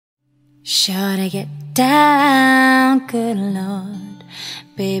Sure to get down, good Lord.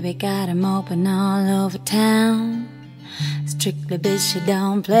 Baby got 'em open all over town. Strictly bitch, you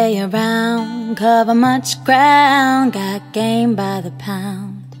don't play around. Cover much ground, got game by the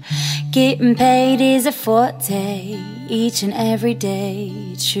pound. Getting paid is a forte, each and every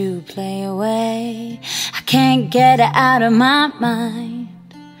day. True play away, I can't get it out of my mind.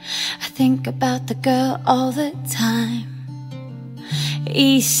 I think about the girl all the time.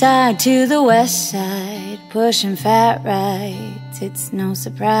 East side to the west side, pushing fat rights, it's no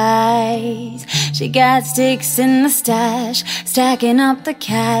surprise. She got sticks in the stash, stacking up the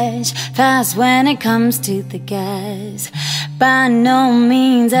cash, fast when it comes to the gas. By no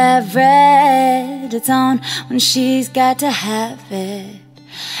means average, it's on when she's got to have it.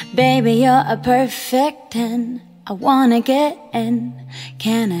 Baby, you're a perfect 10, I wanna get in.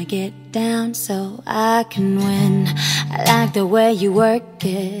 Can I get down so I can win? I like the way you work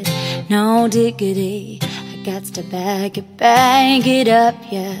it, no diggity. I got to bag it up,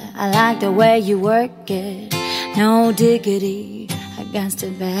 yeah. I like the way you work it, no diggity. I got to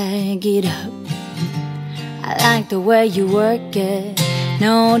bag it up. I like the way you work it,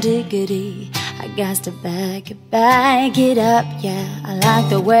 no diggity. I got to bag it up, yeah. I like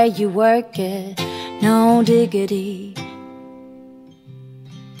the way you work it, no diggity.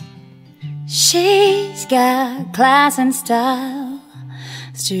 She's got class and style,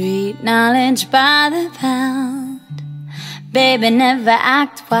 street knowledge by the pound. Baby never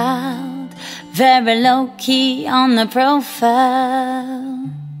act wild, very low-key on the profile.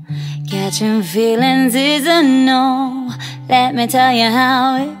 Catching feelings is a no, let me tell you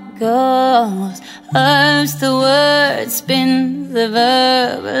how it goes. Herbs the word, spins the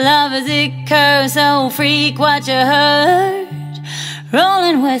verb, love as it curves, so freak what you heard.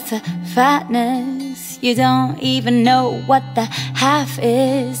 Rolling with the fatness, you don't even know what the half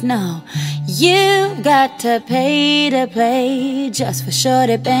is, no. You've got to pay to play, just for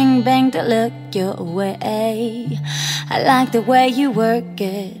shorty bang bang to look your way. I like the way you work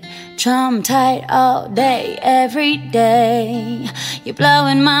it, drum tight all day, every day. You're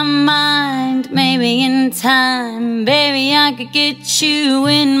blowing my mind, maybe in time, baby I could get you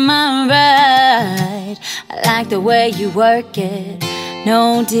in my ride. I like the way you work it,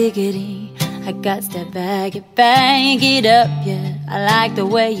 no diggity. I got to bag it up, yeah. I like the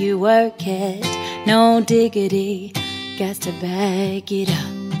way you work it, no diggity. Got to bag it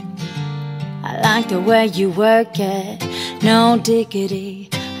up. I like the way you work it, no diggity.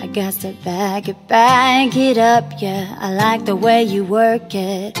 I got to bag it up, yeah. I like the way you work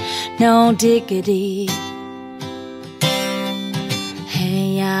it, no diggity.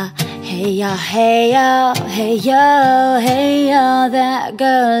 Hey ya, hey ya, hey yo, hey yo, hey yo, that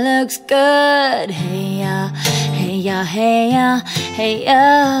girl looks good. Hey ya, hey ya, hey ya, hey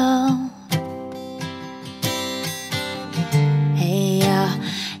yo. Hey ya,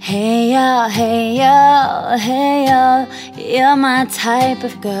 hey yo, hey yo, hey yo, you're my type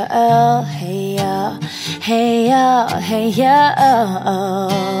of girl. Hey yo, hey yo, hey yo.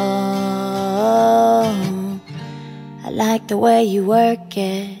 I like the way you work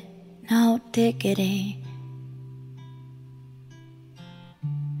it, no diggity.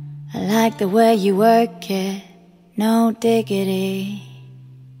 I like the way you work it, no diggity.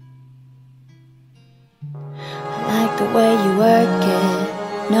 I like the way you work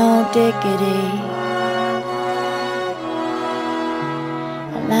it, no diggity.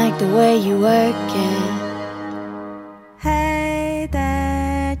 I like the way you work it. Hey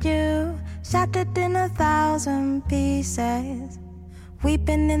there, you, shattered in 1,000 pieces,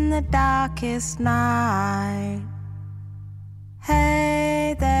 weeping in the darkest night.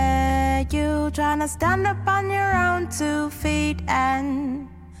 Hey there, you, trying to stand up on your own 2 feet and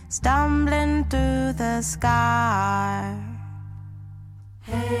stumbling through the sky.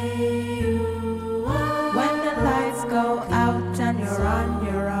 Hey you, when the lights go out and you're on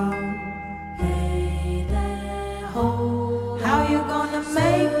your own. Hey there, ho, how you gonna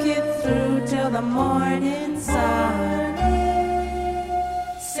make it through till the morning sun?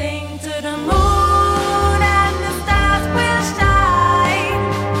 Sing to the moon and the stars will shine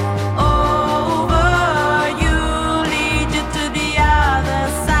over you, lead you to the other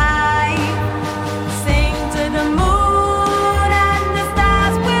side. Sing to the moon and the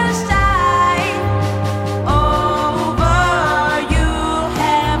stars will shine over you,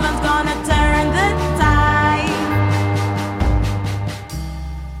 heaven's gonna turn the tide.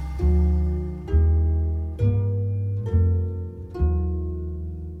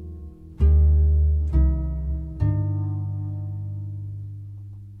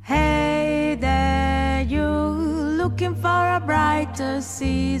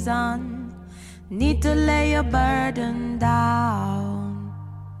 season. Need to lay your burden down.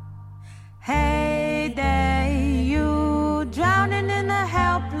 Hey there, you drowning in a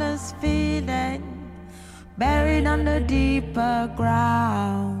helpless feeling, buried under deeper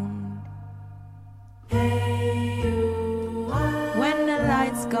ground. Hey, you when the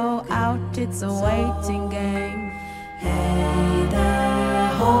lights go out, it's a waiting game. Hey there,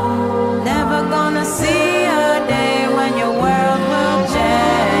 home. Never gonna see a day when your world will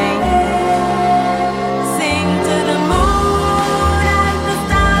change. Sing to the moon and the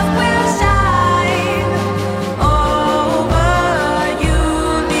stars will shine over you,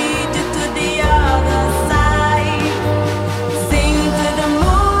 lead you to the other side. Sing to the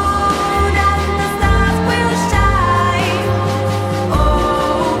moon and the stars will shine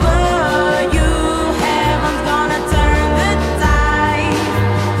over you. Heaven's gonna turn the tide.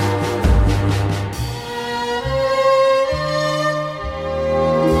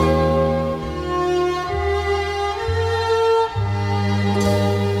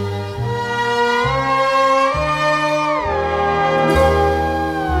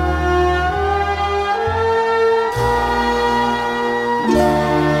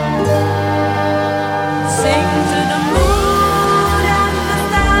 Sing to the moon and the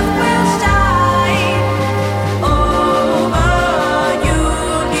stars will shine over you,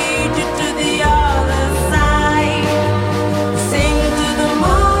 lead you to the other side. Sing to the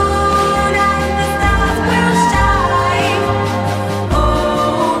moon and the stars will shine over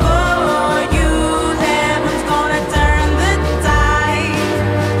you. Heaven's gonna turn the tide.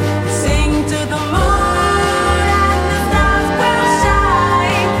 Sing to the moon and the stars will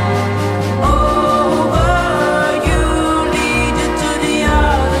shine over you, lead you to the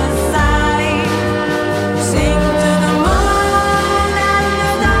other side. Sing to the moon and the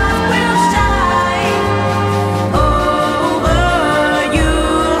stars will shine over you.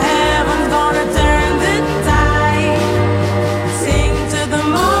 Heaven's gonna turn the tide. Sing to the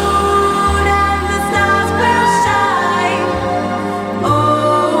moon and the stars will shine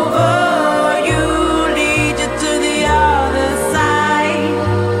over you, lead you to the other side.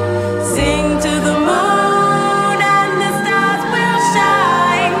 Sing to the moon and the stars will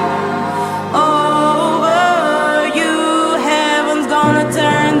shine over you. Heaven's gonna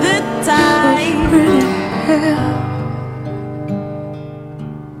turn the tide. Pretty hair.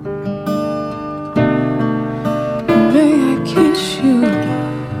 May I kiss you?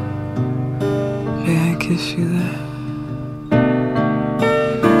 May I kiss you there?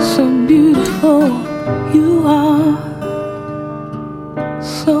 So beautiful you are,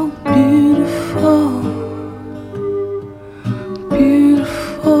 so beautiful,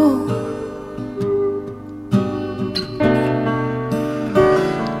 beautiful.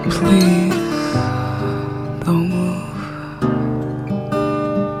 Please don't move.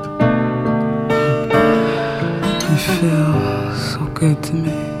 You feel so good to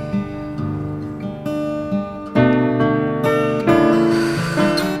me.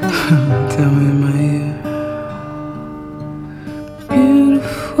 Tell me in my ear.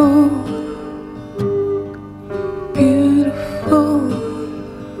 Beautiful, beautiful,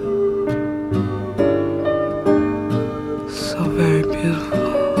 so very beautiful.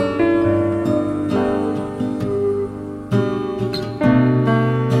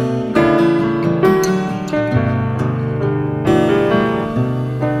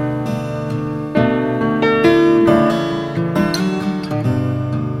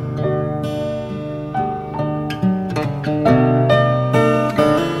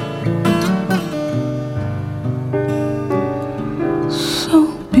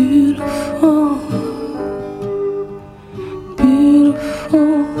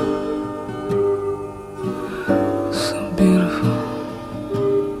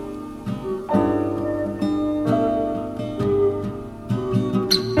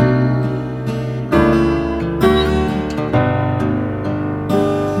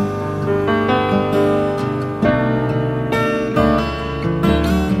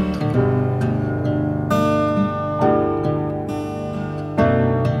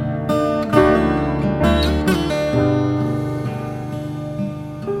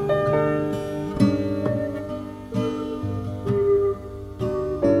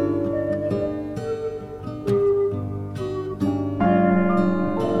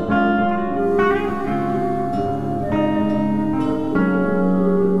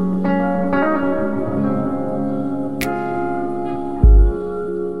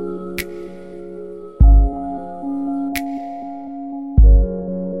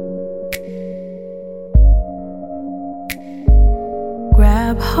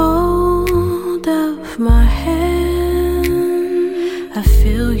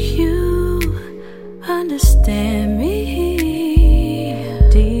 you understand me.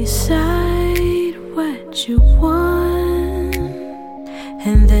 Decide what you want,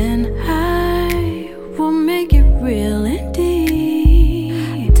 and then I will make it real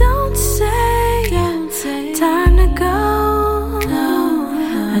indeed. Don't say time to go. No.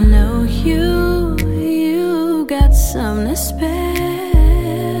 I know you got some to spare.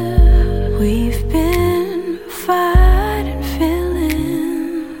 We've been fighting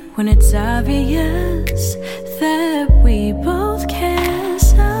feeling when it's obvious that we both care.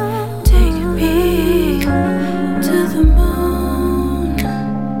 So take me to the moon.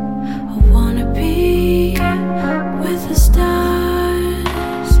 I wanna be with the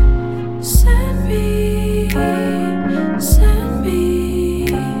stars. Send me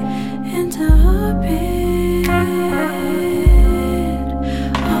into orbit.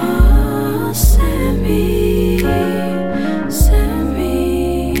 Oh, send me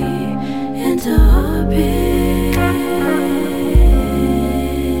into orbit.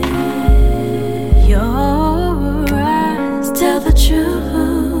 Your eyes tell the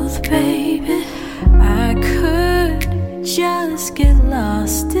truth, baby. I could just get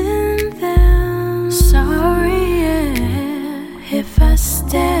lost in them. Sorry, yeah, if I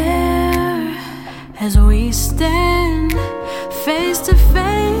stare as we stand face to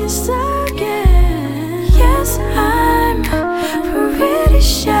face again. Yes, I'm pretty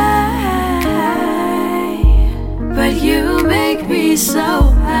shy, but you make me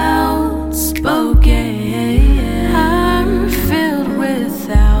so outspoken. I'm filled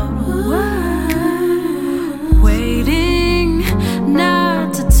without words, waiting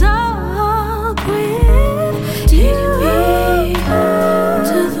not to talk with you.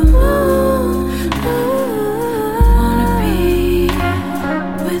 To the moon, I wanna be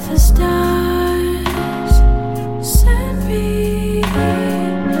with the stars. Send me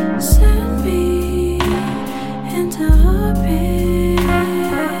into orbit.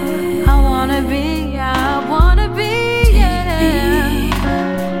 I wanna be,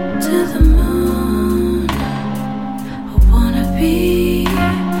 yeah. To the moon, I wanna be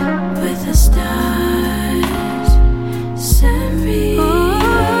with the stars. Send me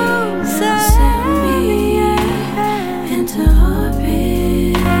into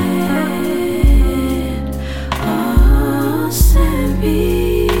orbit. Oh, send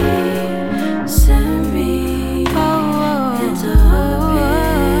me into orbit.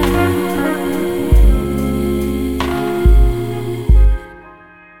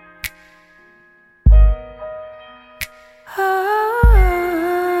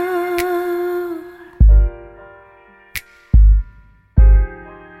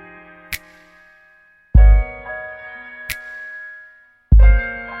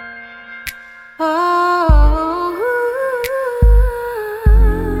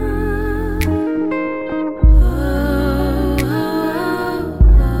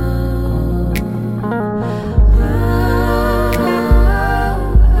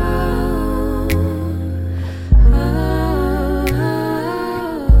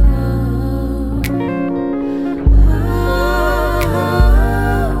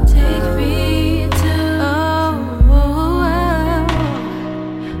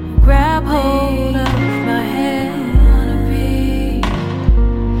 Grab hold of my hand.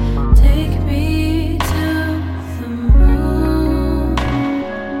 Take me to the moon. I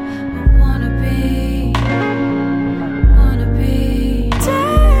wanna be. Take me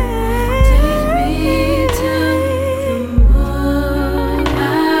to the moon.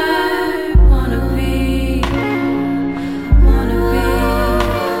 I wanna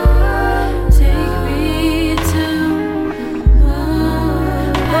be. Take me to the moon.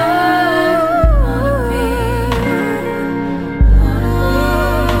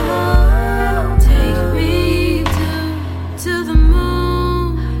 Take me to the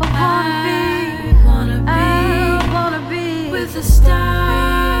moon. I wanna be with the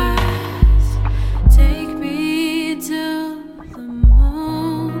stars. Take me to the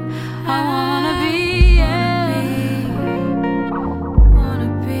moon. I wanna be, yeah. Wanna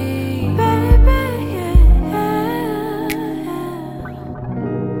be, baby, yeah.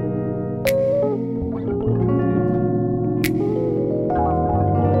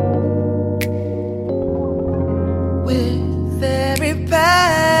 With every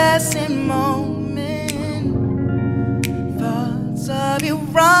passing moment, thoughts of you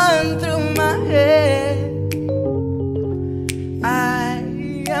run through my head. I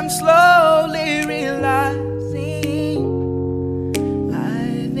am slowly realizing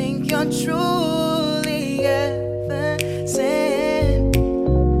I think you're truly heaven sent.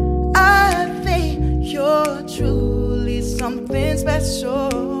 I think you're truly something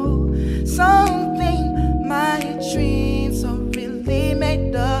special.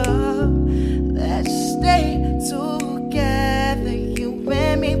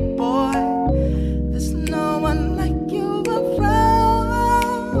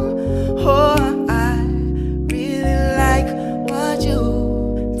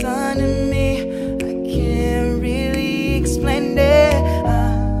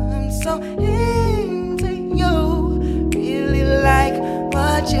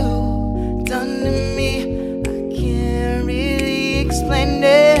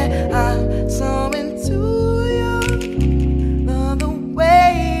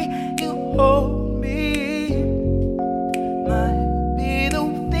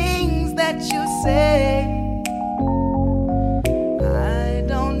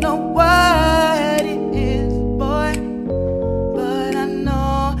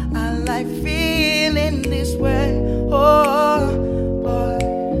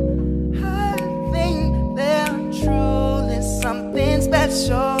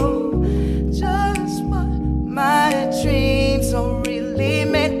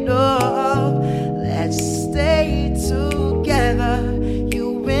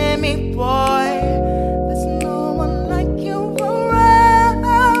 me, boy. There's no one like you around.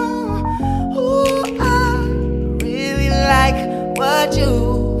 Ooh, I really like what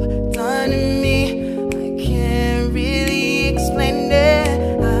you've done to me. I can't really explain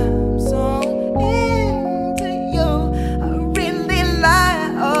it. I'm so into you. I really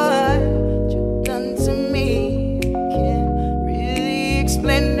like what you've done to me. I can't really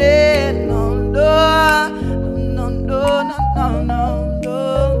explain it. No, no, no, no, no, no, no.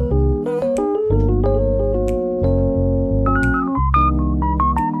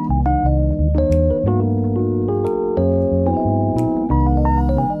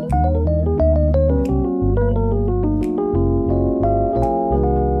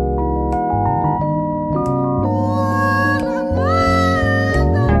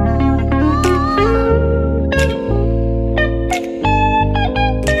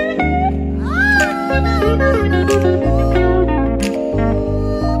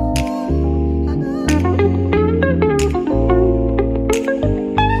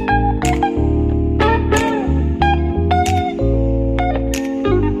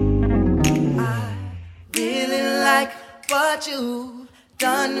 What you've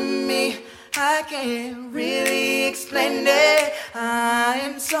done to me, I can't really explain it. I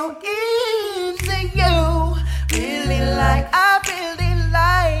am so into you. I really like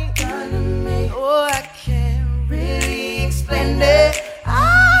done to me. Oh, I can't really explain it.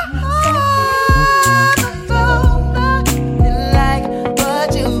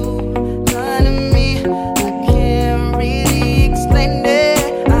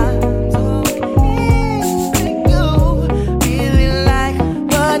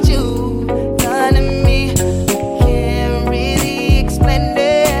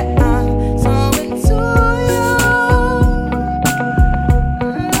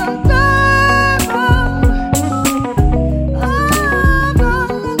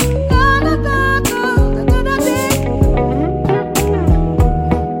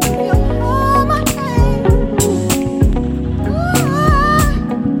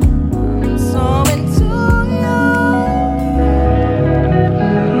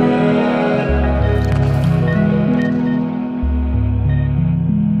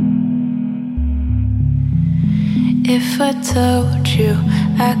 If I told you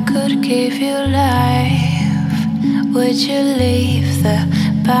I could give you life, would you leave the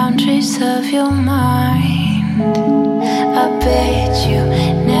boundaries of your mind? I bet you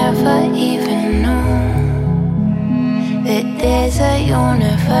never even knew that there's a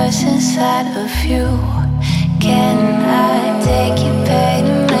universe inside of you. Can I take your pain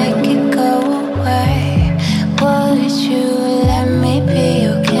and make it go away? Would you let me be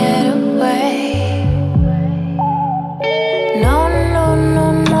your getaway?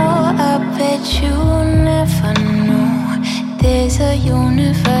 Bet you never knew there's a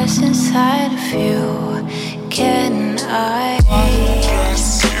universe inside of you. Can I?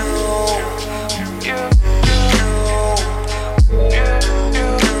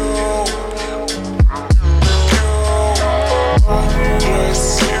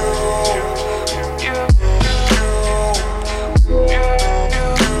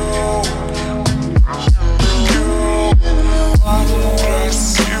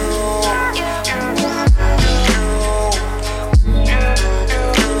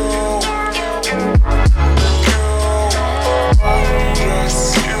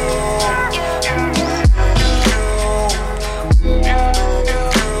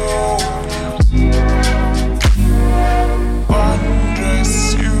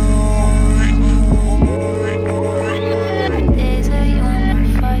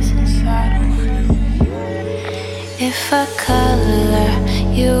 If I color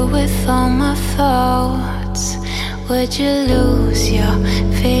you with all my thoughts, would you lose your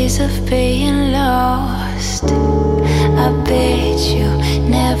phase of being lost? I bet you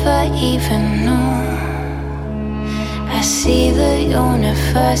never even knew. I see the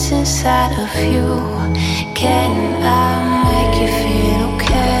universe inside of you. Can I make you feel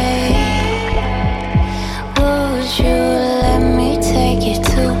okay? Would you let me take you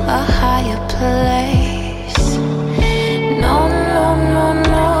to a higher place? No, no, no,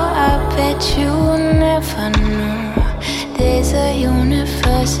 no, I bet you never knew there's a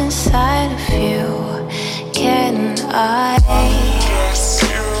universe inside of you. Can I?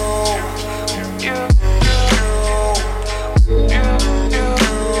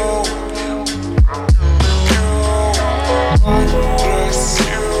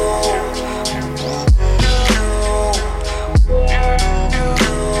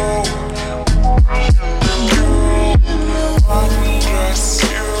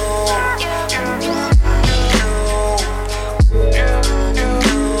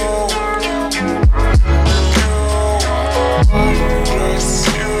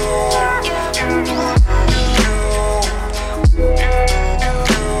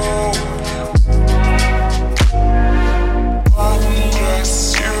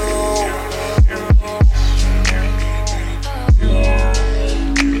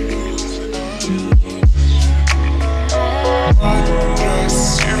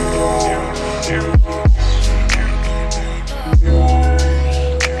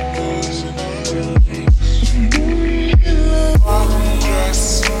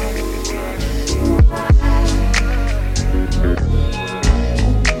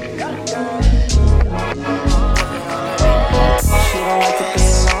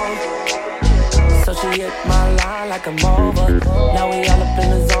 hit my line like I'm over. Now we all up in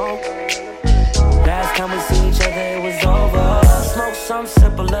the zone. Last time we see each other, it was over. Smoke some,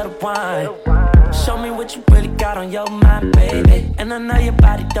 sip a little wine. Show me what you really got on your mind, baby. And I know your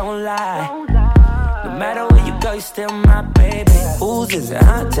body don't lie. No matter where you go, you still my baby. Whose is it,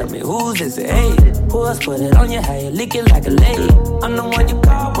 huh? Tell me whose is it, hey. Who else put it on you, how you leaking like a lady? I'm the one you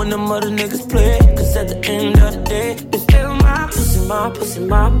call when them other niggas play. Cause at the end of the day, it's still my pussy, my pussy,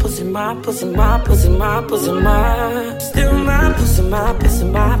 my pussy, my pussy, my pussy, my pussy, my. Still my pussy, my pussy,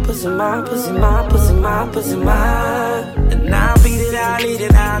 my pussy, my pussy, my pussy, my pussy, my. And I'll beat it, I'll eat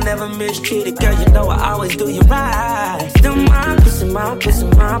it, I'll never mistreat it. Girl, you know I always do you right. Still my pussy, my pussy,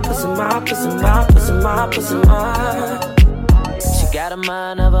 my pussy, my pussy, my pussy, my pussy, my. She got a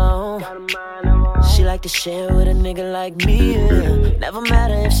mind of her own. She like to share with a nigga like me, yeah. Never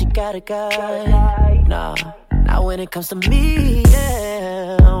matter if she got a guy. Nah, not when it comes to me,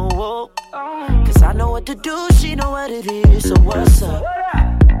 yeah. Whoa. Cause I know what to do, she know what it is, so what's up?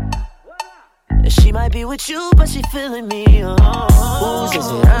 She might be with you, but she feeling me, Whose is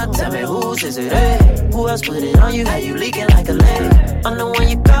it, huh? Tell me whose is it, hey. Who else put it on you, how you leaking like a lady? I'm the one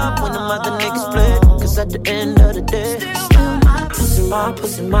you call when them other niggas play. Cause at the end of the day, still my pussy, my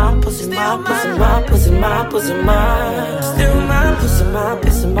pussy, my pussy, my pussy, my pussy, my pussy, my. Still my pussy, my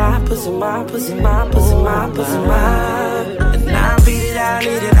pussy, my pussy, my pussy, my pussy, my pussy, my. And I'll beat it, I'll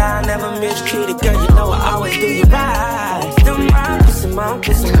eat it, I'll never mistreat it. Girl, you know I always do you right. Still my pussy, my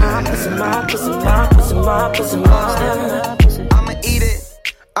pussy, my pussy, my pussy, my pussy, my pussy, my. I'ma eat it,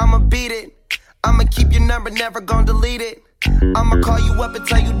 I'ma beat it. I'ma keep your number, never gon' delete it. I'ma call you up and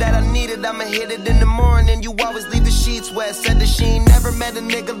tell you that I need it. I'ma hit it in the morning, you always leave the sheets wet. Said that she ain't never met a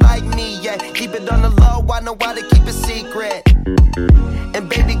nigga like me yet. Keep it on the low, I know why to keep it secret. And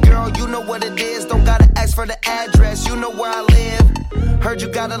baby girl, you know what it is. Don't gotta ask for the address, you know where I live. Heard you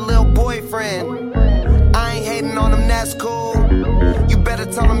got a little boyfriend. I ain't hating on him, that's cool. You better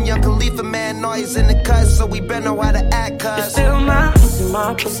tell him Young Khalifa, man, know he's in the cut, so we better know how to act, cuz. It's still my pussy,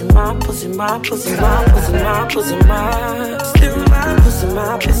 my pussy, my pussy, my pussy, my pussy, my pussy, my. Still my pussy,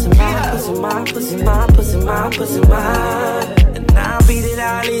 my pussy, my pussy, my pussy, my pussy, my pussy, my. And I'll beat it,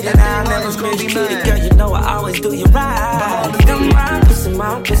 I'll eat it, I'll never mistreat it. Girl, you know I always do you right. Still my pussy,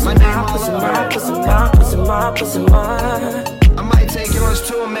 my pussy, my pussy, my pussy, my pussy, my pussy, my. I might take yours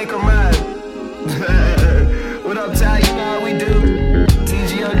too and make her mad. What up, Ty? You know how we do.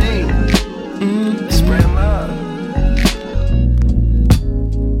 TGOD. Spread love.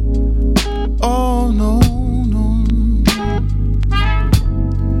 Oh no, no.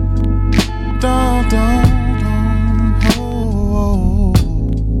 Don't. Oh.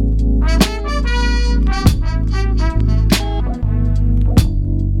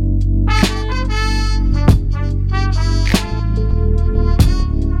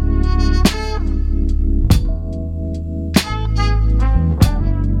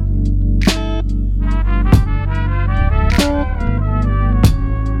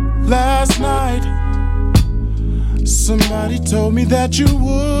 Last night, somebody told me that you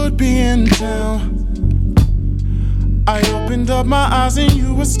would be in town. I opened up my eyes and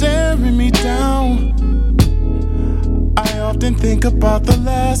you were staring me down. I often think about the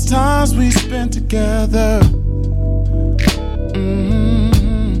last times we spent together.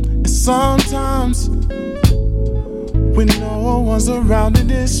 And sometimes, when no one's around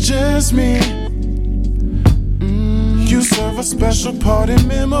and it's just me, you serve a special part in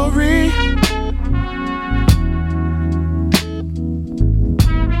memory.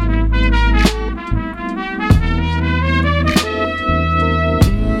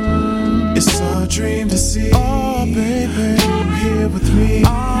 It's a dream to see, oh baby, you here with me.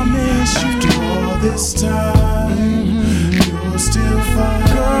 I miss you after all this time. You're still fine,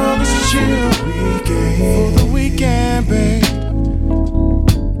 girl. Let's chill for the weekend, babe.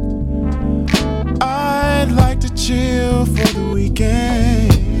 I'd like to chill for the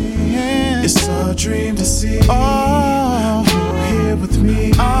weekend. It's a dream to see, oh, you're here with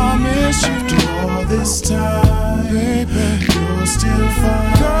me. I miss you after all this time, baby. You're still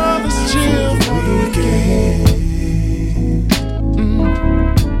fine, girl. Let's chill for the weekend.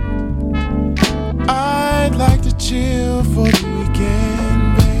 I'd like to chill for the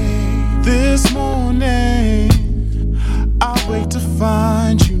weekend, babe. This morning, I wait to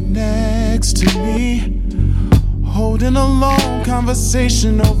find you next to me, holding a long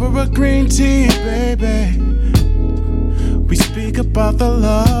conversation over a green tea, baby. We speak about the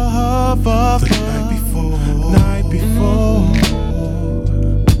love of the night before,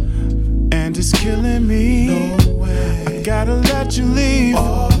 and it's killing me. No way. I gotta let you leave,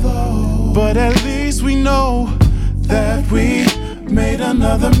 but at least we know that we made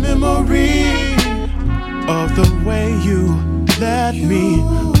another memory. of the way you let me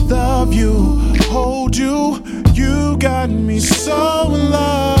love you, hold you. You got me so in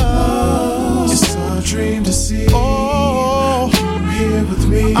love. It's a dream to see you here with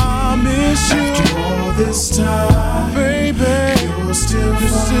me. I miss you after all this time, baby. You're still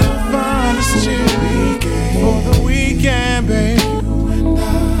fine as for the weekend, baby.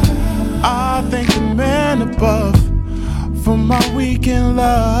 I thank the man above for my weekend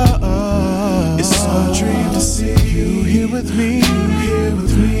love. It's a dream to see you here with me.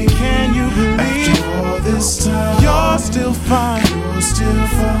 Can you believe after all this time you're still fine?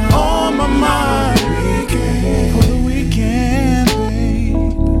 On my mind for the weekend, babe.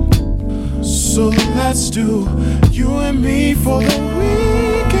 So let's do you and me for the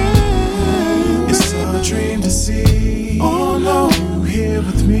weekend. It's a dream to see. Oh no, you here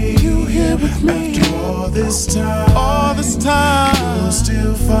with me. After all this time, you're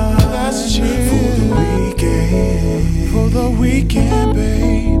still fine. Let's chill for the weekend,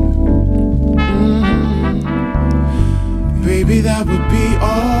 babe. Baby, that would be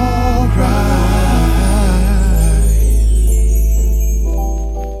alright.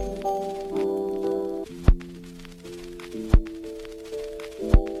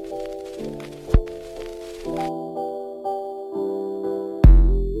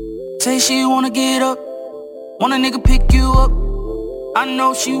 Say she wanna get up, want a nigga pick you up. I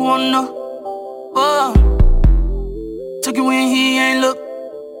know she wanna. Took you when he ain't look.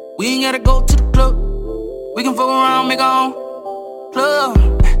 We ain't gotta go to the club. We can fuck around, make our own club.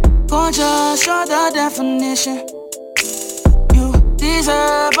 Gorgeous, you're the definition. You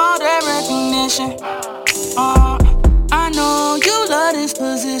deserve all that recognition. I know you love this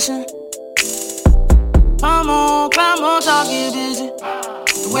position. Come on, talk, get busy.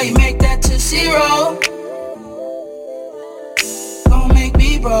 The way you make that to zero gon' make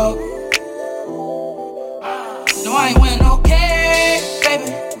me broke. No, I ain't winning, okay,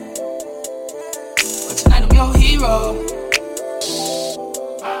 baby. But tonight I'm your hero.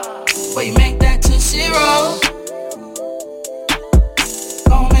 The way you make that to zero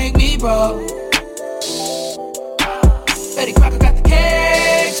gon' make me broke. Betty Crocker got the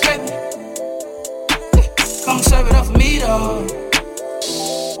cakes, baby. Come serve it up for me, though.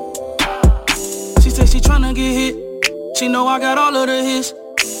 She say she tryna get hit. She know I got all of the hits.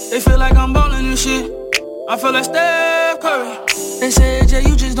 They feel like I'm ballin' and shit. I feel like Steph Curry. They say, Jay,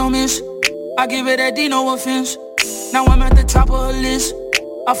 you just don't miss. I give it that D, no offense. Now I'm at the top of her list.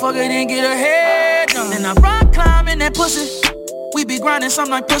 I fuck it and get her head done. And I rock climbing that pussy. We be grinding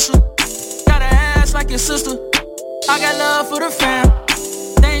something like Pusha. Got an ass like your sister. I got love for the fam.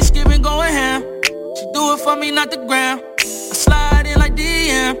 Thanksgiving going ham. She do it for me, not the gram. I slide in like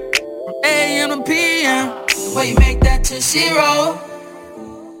DM. From AM to PM. The way you make that to zero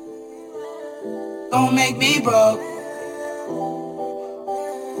gon' make me broke.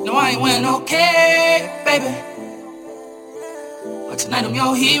 No, I ain't winning, okay, baby. But tonight I'm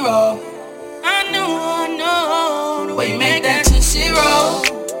your hero. I know. The way you make that to zero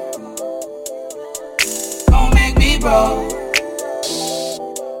gon' make me broke.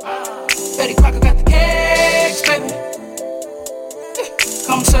 Betty Crocker got the cakes, baby.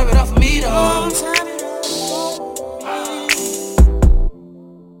 Come serve it up for me, though.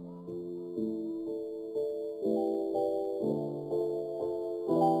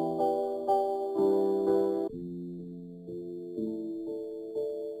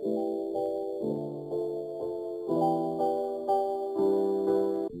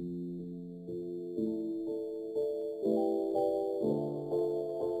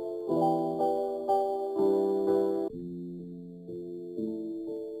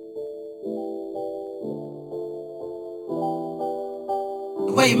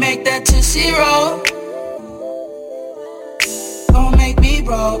 The way you make that to zero gon' make me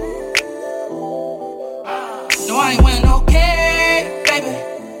broke. No, I ain't winning, okay, baby.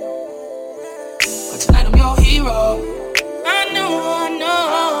 But tonight I'm your hero. I know.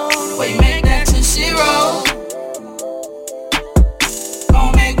 The way you make that to zero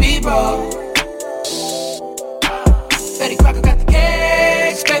gon' make me broke. Betty Crocker got the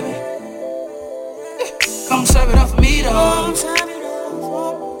cakes, baby. Come serve it up for me, though.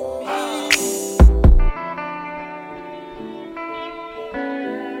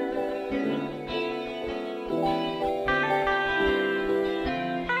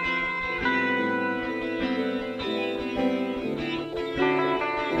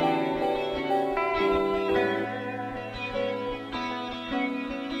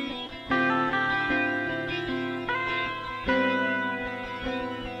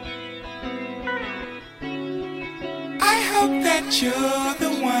 That you're the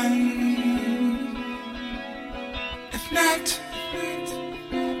one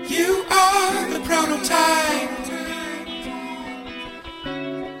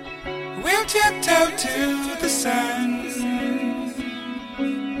tiptoe to the sun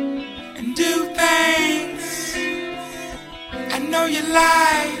and do things I know you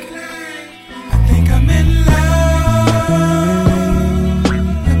like. I think I'm in love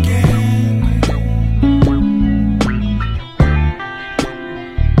again.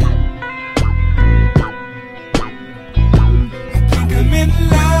 I think I'm in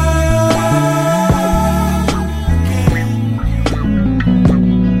love again.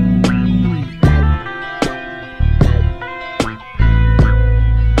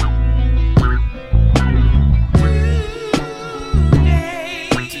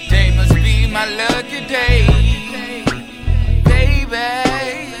 Today must be my lucky day, baby.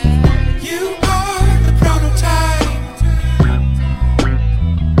 You are the prototype.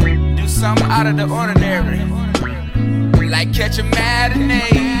 Do something out of the ordinary, like catch a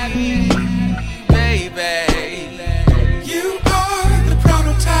matinee, baby. You are the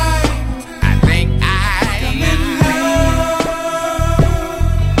prototype. I think I'm in love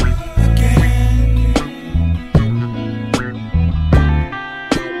again.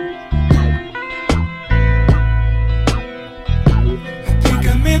 I think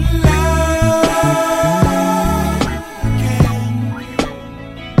I'm in love again.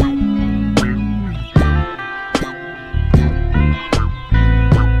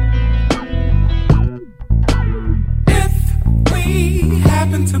 If we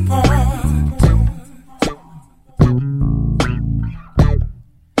happen to part,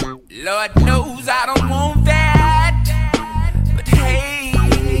 Lord knows I don't want that. But hey,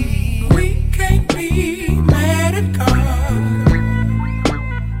 we can't be mad at God.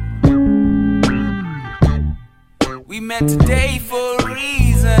 We met today for a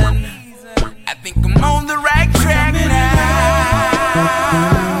reason. I think I'm on the right track now.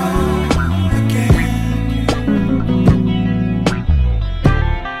 Again.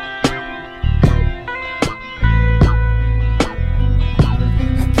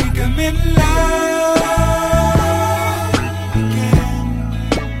 I think I'm in love again.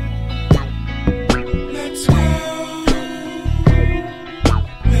 Let's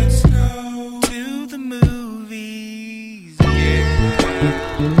go to the movies. Yeah.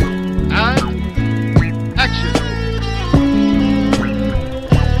 And action.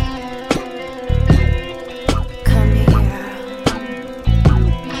 Come here.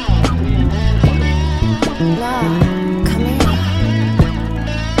 No, come here.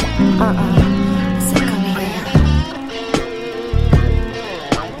 Say come here.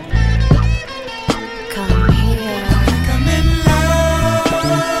 Come here. I'm in love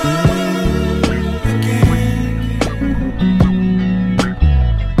again.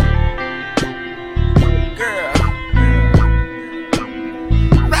 Girl,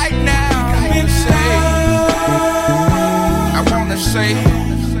 right now I wanna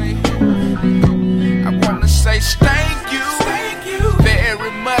say thank you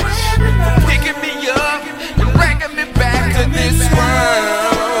very much for picking me up and bringing me back to this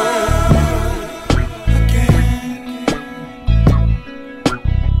world again.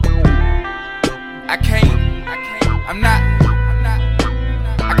 I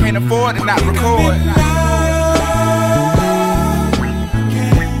can't afford to not record.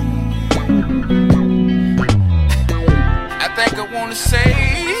 I think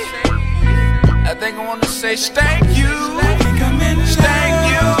I wanna say thank you,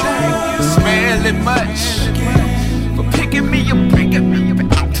 smelly much for picking me up, bringing me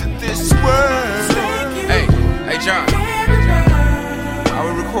back to this world. Hey, John, are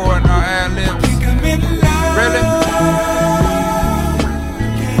we recording our ad-libs? Really?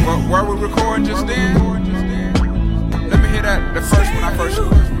 Were we recording just then? Let me hear that, the first one I first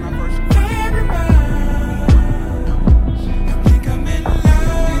recorded.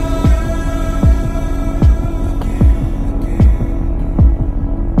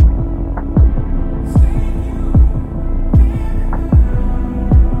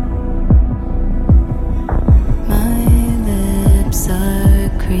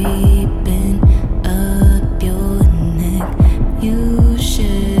 Creeping up your neck, you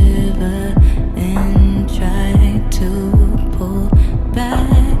shiver and try to pull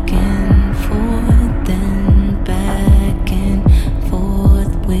back and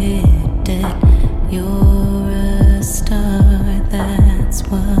forth with deck. You're a star, that's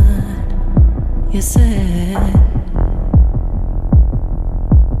what you said.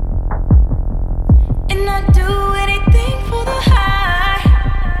 And I do anything for the high.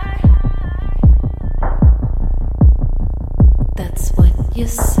 That's what you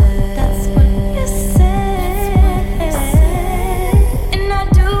said. That's what you said. And I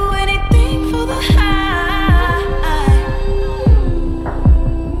do anything for the high.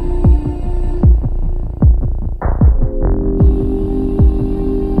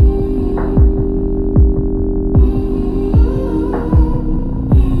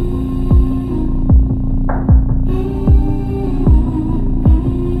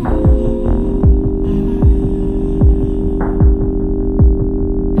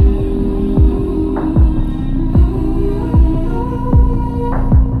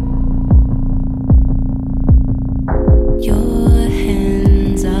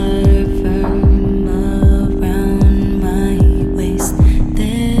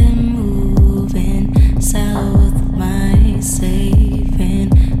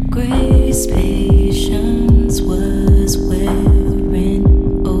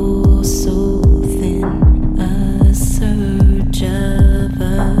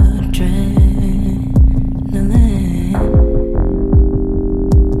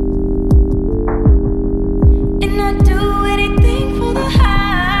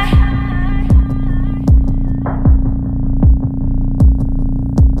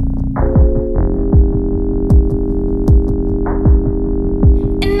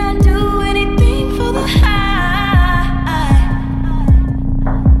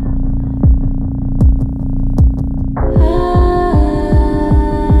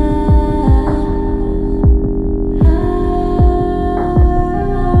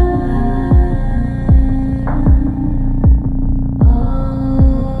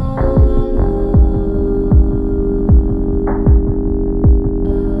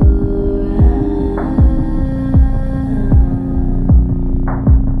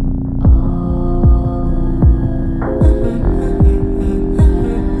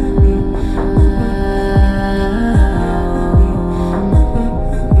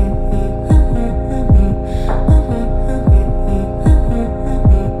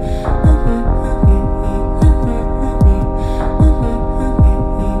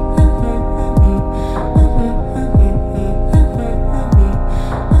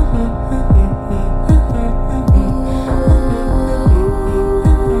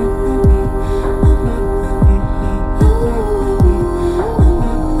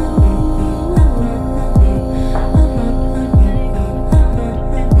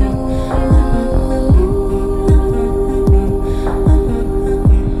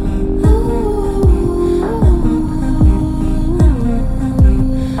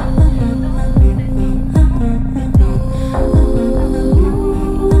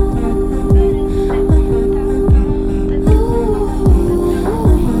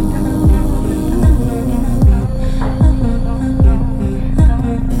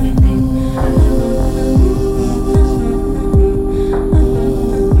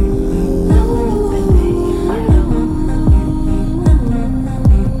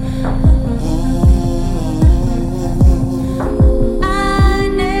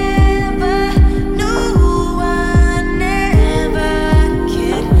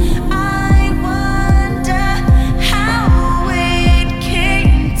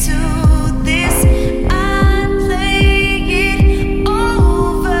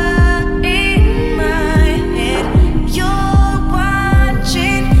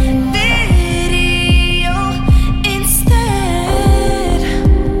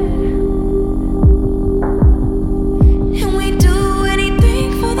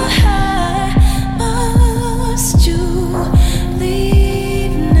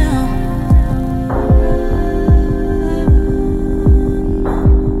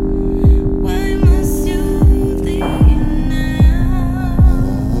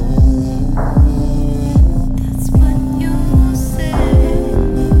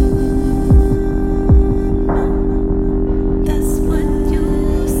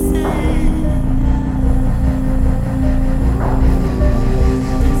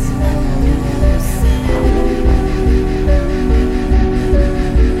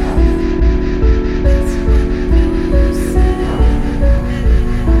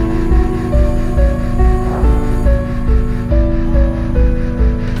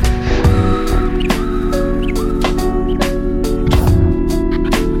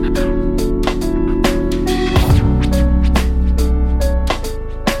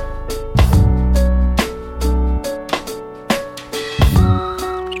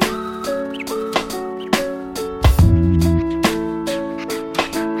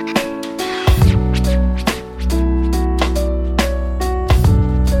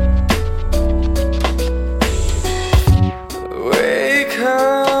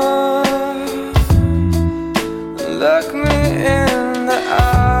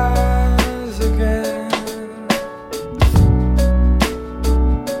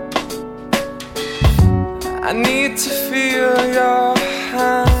 need to feel your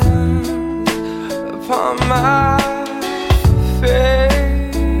hand upon my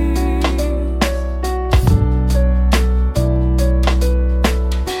face.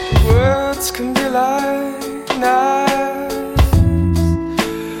 Words can be like knives,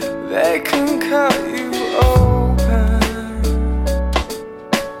 they can cut you open.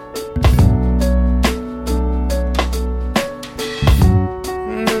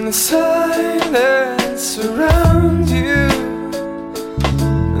 And then the silence around you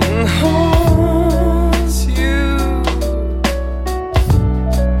and haunts you.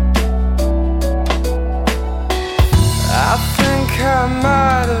 I think I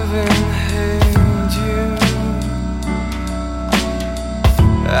might have inhaled you.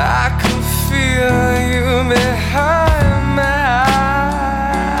 I can feel you behind my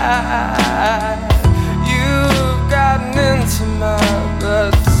eyes. You've gotten into my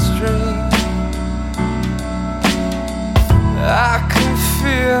bloodstream. I can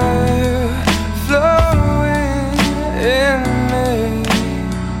feel you flowing in me.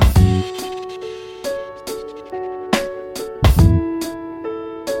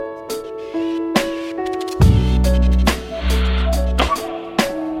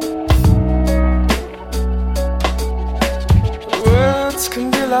 Words can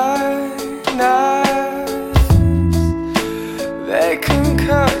be like knives, they can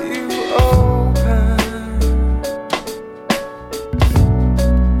cut you open.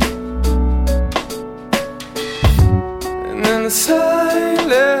 And then the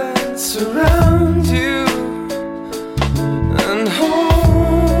silence around you and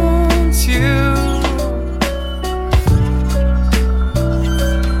haunts you.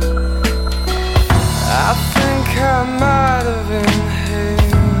 I think I might have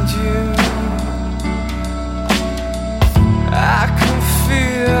inhaled you. I can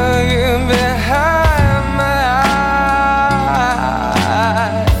feel you behind my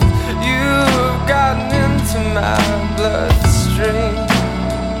eyes. You've gotten into my bloodstream.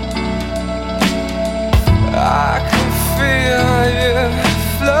 I can feel you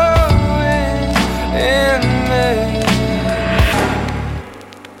flowing in me.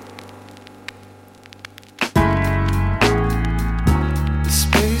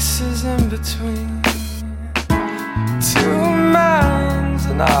 Spaces in between two minds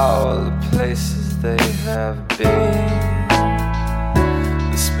and all the places they have been.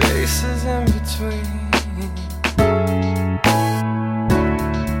 The spaces in between.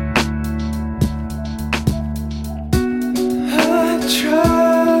 I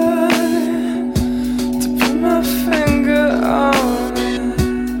try to put my finger on it.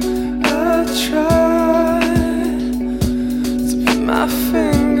 I try to put my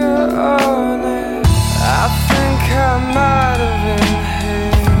finger on it. I think I might have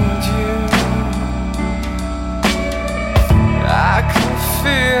inhaled you. I can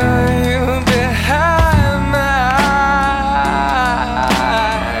feel you behind my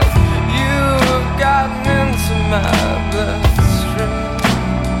eyes. You've gotten into my bloodstream.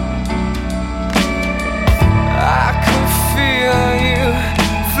 I can feel you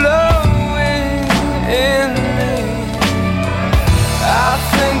flowing in me. I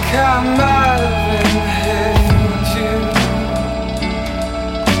think I might have inhaled you.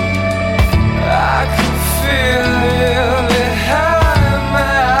 I can feel you behind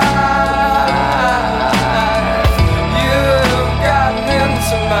my eyes. You've gotten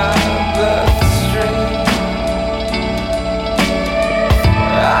into my bloodstream.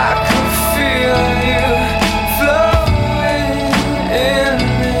 I can feel you flowing in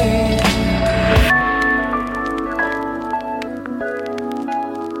me.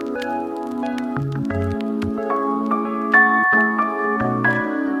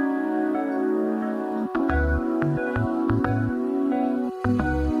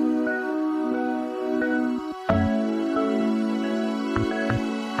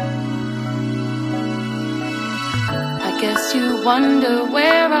 I guess you wonder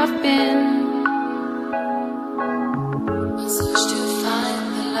where I've been. I searched to find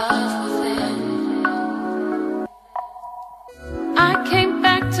the love within. I came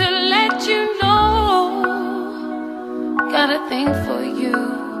back to let you know. Got a thing for you,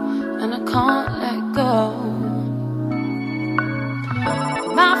 and I can't let go.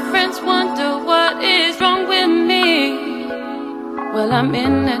 My friends wonder what is wrong with me. Well, I'm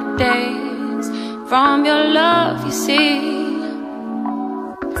in the daze from your love, you see.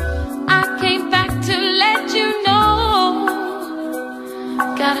 I came back to let you know.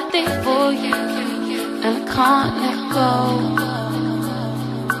 Got a thing for you, and I can't let go.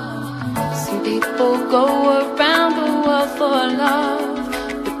 Some people go around the world for love,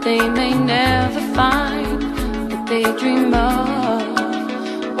 but they may never find the daydream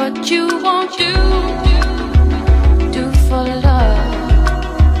of what you won't do for love.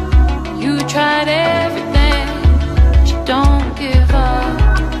 You tried everything, but you don't give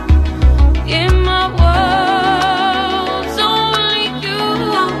up. In my world, it's only you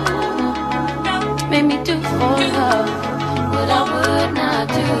made me do for love what I would not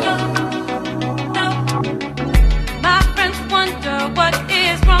do. My friends wonder what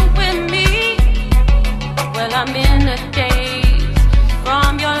is wrong with me. Well, I'm in a daze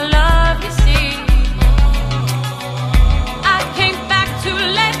from your love, you see. I came back to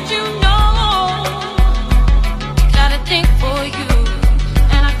let you know. Gotta think for you,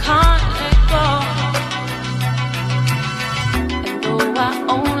 and I can't let go. And though I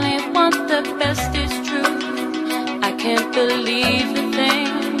only want the best, it's true. I can't believe the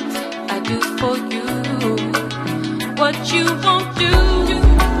things I do for you. What you won't do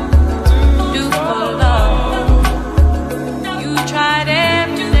for love. You tried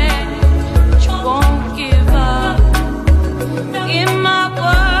everything, but you won't give up. In my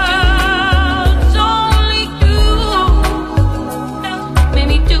world, it's only you made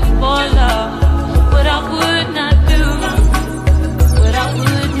me do for love what I would not do. What I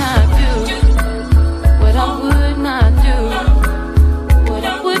would not do. What I would not do. What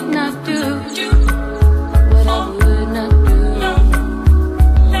I would not do. What I would not do.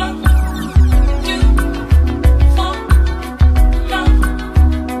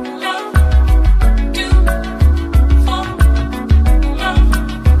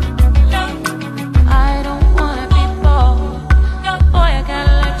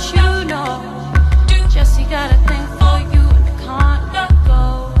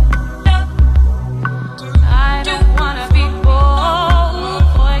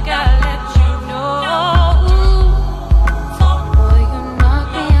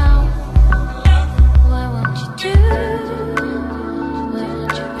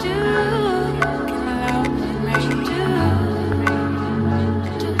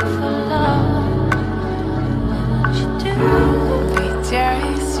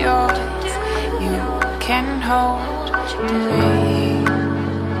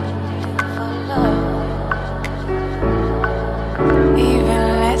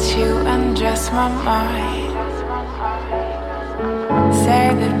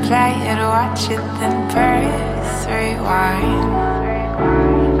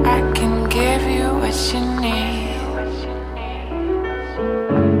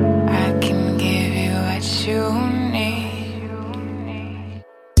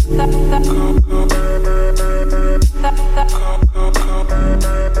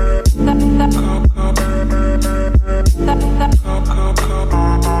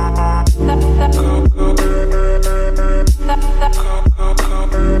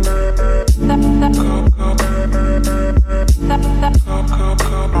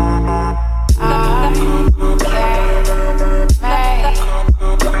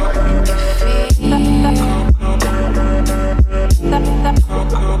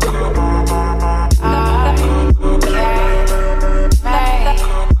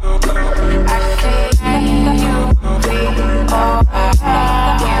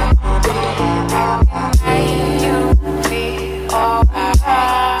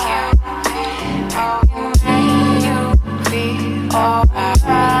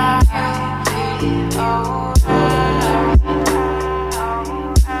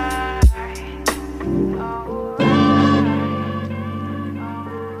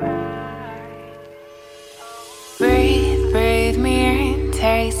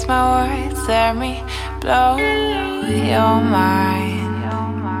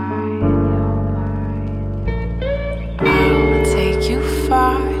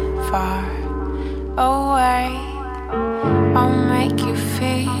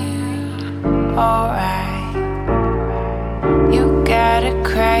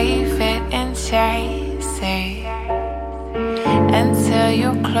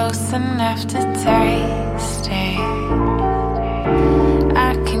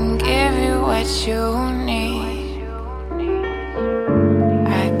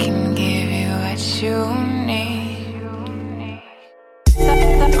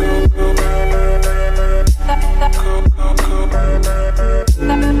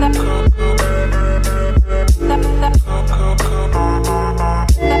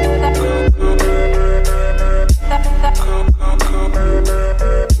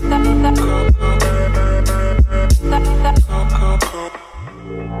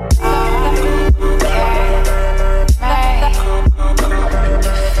 Okay.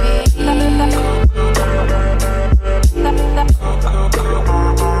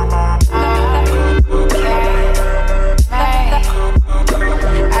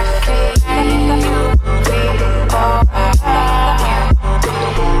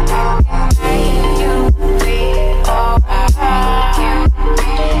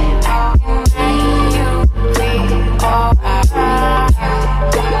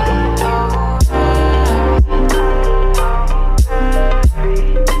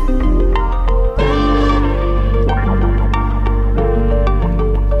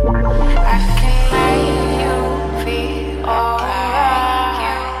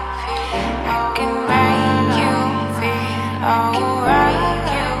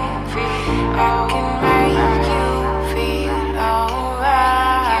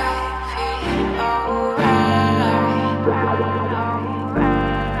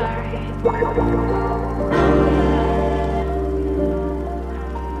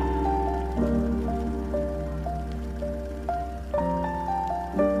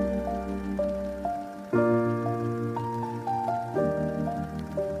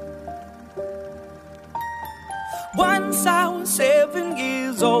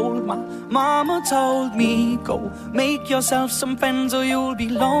 years old. My mama told me, go make yourself some friends or you'll be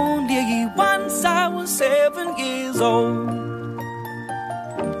lonely. Once I was 7 years old.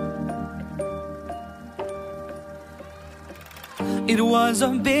 It was a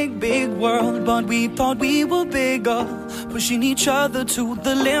big, big world, but we thought we were bigger, pushing each other to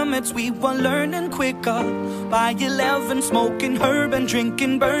the limits. We were learning quicker. By 11, smoking herb and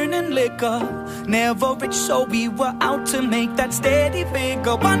drinking burning liquor. Never rich, so we were out to make that steady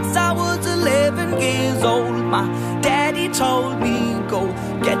figure. Once I was 11 years old, my daddy told me, go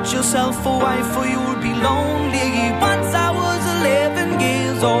get yourself a wife or you'll be lonely. Once I was 11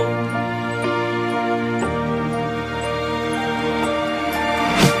 years old.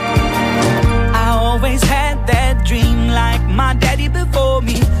 Always had that dream like my daddy before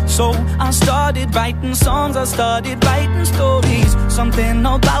me. So I started writing songs, I started writing stories. Something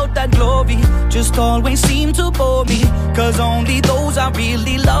about that glory just always seemed to bore me, cause only those I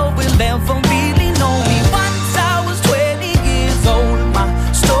really love will ever really know me. Once I was 20 years old, my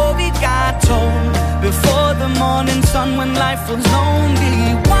story got told before the morning sun when life was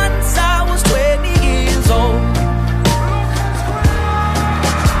lonely. Once I was 20 years old.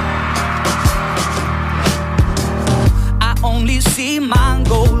 Only see my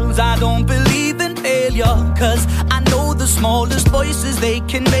goals, I don't believe in failure, cause I know the smallest voices, they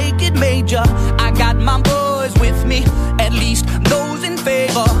can make it major. I got my boys with me, at least those in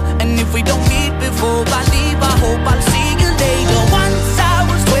favor. And if we don't meet before I leave, I hope I'll see you later. Once I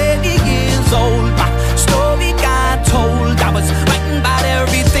was 20 years old, my story got told. I was writing about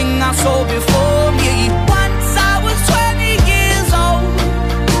everything I saw before me. Once I was 20 years old.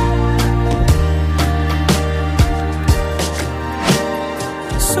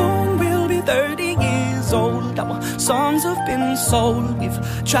 Soon we'll be 30 years old. Our songs have been sold. We've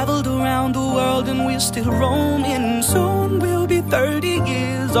traveled around the world and we're still roaming. Soon we'll be 30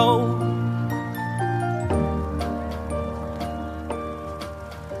 years old.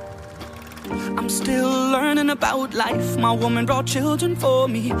 I'm still learning about life. My woman brought children for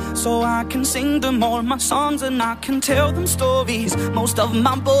me, so I can sing them all my songs and I can tell them stories. Most of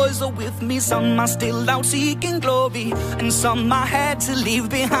my boys are with me, some are still out seeking glory, and some I had to leave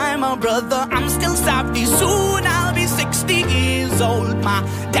behind. My brother, I'm still sorry. Soon I'll be 60 years old. My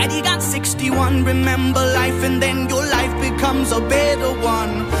daddy got 61. Remember life and then your life becomes a better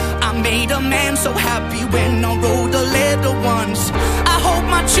one. I made a man so happy when I wrote a letter once. I hope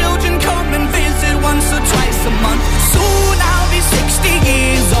my children come and visit once or twice a month. Soon I'll be 60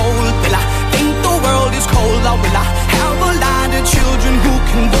 years old. Will I think the world is cold, or will I have a lot of children who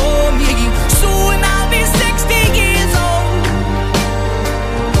can bore me? Soon I'll be 60 years old.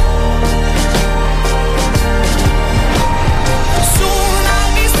 Soon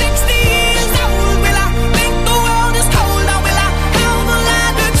I'll be 60 years old. Will I think the world is cold, or will I have a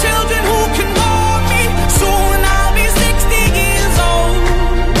lot of children who can bore me? Soon I'll be 60 years old.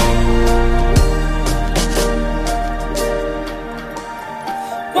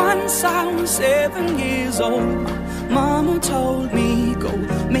 Once I was 7 years old, mama told me, go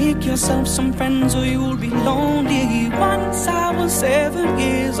make yourself some friends or you'll be lonely. Once I was 7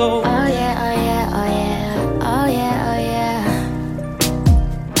 years old. Oh yeah, oh yeah, oh yeah, oh yeah, oh yeah.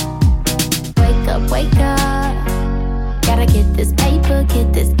 Wake up, gotta get this paper,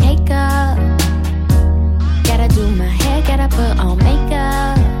 get this cake up. Gotta do my hair, gotta put on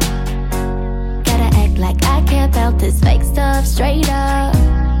makeup. Gotta act like I care about this fake stuff, straight up.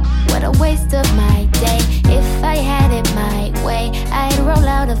 What a waste of my day. If I had it my way, I'd roll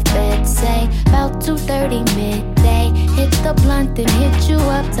out of bed, say about 2:30 midday. Hit the blunt and hit you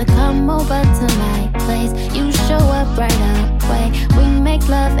up to come over to my place. You show up right away. We make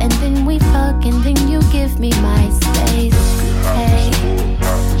love and then we fuck and then you give me my space. Hey,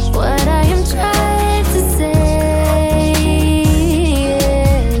 what I am trying to say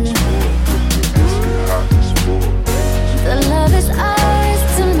is the love is ours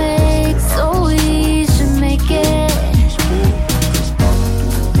to make, so we should make it.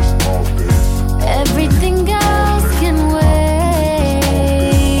 Everything else can wait.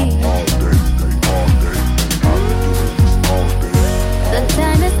 The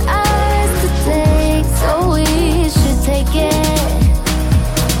time is ours to take, so we should take it.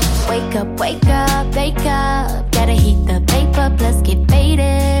 Wake up, wake up. Gotta heat the paper, plus get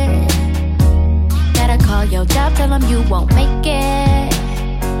faded. Gotta call your job, tell them you won't make it.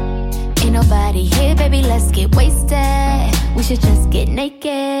 Ain't nobody here, baby, let's get wasted. We should just get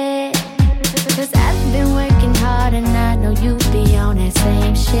naked. Cause I've been working hard and I know you be on that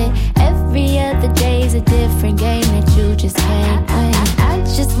same shit. Every other day's a different game that you just can't win. I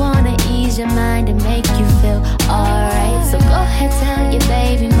just wanna ease your mind and make you feel alright. So go ahead, tell your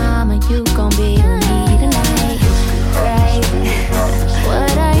baby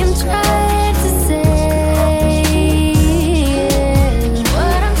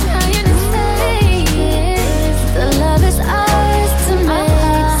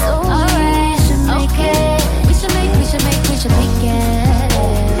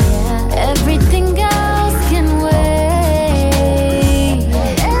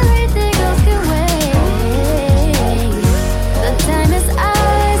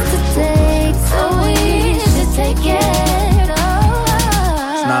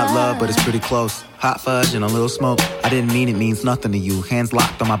pretty close. Hot fudge and a little smoke. I didn't mean it means nothing to you. Hands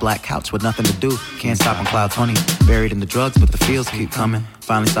locked on my black couch with nothing to do. Can't stop on cloud 20. Buried in the drugs, but the feels keep coming.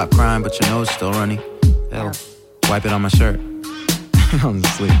 Finally stopped crying, but your nose still running. Hell, wipe it on my shirt. I'm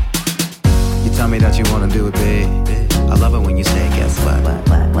asleep. You tell me that you wanna do it big. I love it when you say, guess what?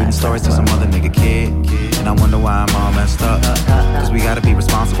 Reading stories to some other nigga kid. And I wonder why I'm all messed up. Cause we gotta be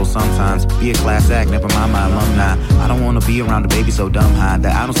responsible sometimes. Be a class act, never mind my alumni. I don't wanna be around a baby so dumb high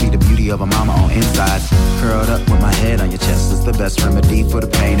that I don't see the beauty of a mama on inside. Curled up with my head on your chest is the best remedy for the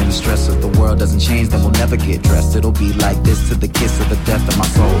pain and the stress. If the world doesn't change, then we'll never get dressed. It'll be like this to the kiss of the death of my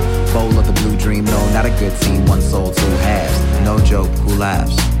soul. Bowl of the blue dream, no, not a good team. One soul, two halves. No joke, who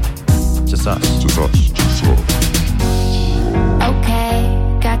laughs? Just us. Just us. Just us.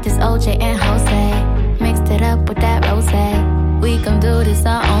 Okay, got this OJ and Jose. Mixed it up with that rosé. We gon' do this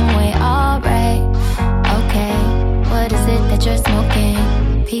our own way, alright. Okay, what is it that you're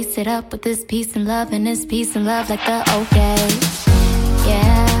smoking? Piece it up with this peace and love, and this peace and love like the okay.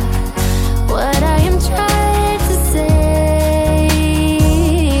 Yeah, what I am trying to say.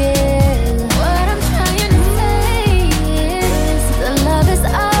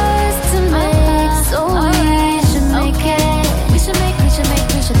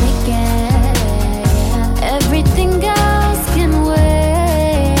 Everything else can wait.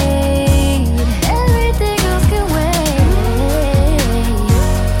 Everything else can wait.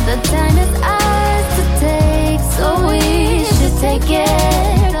 The time is ours to take, so we should take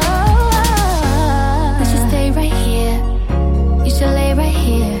it. We should stay right here. You should lay right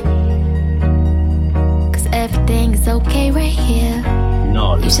here. Cause everything is okay right here.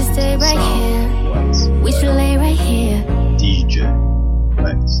 No, you should stay right here. We should lay right here. DJ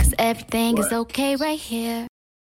Lex. Cause everything is okay right here.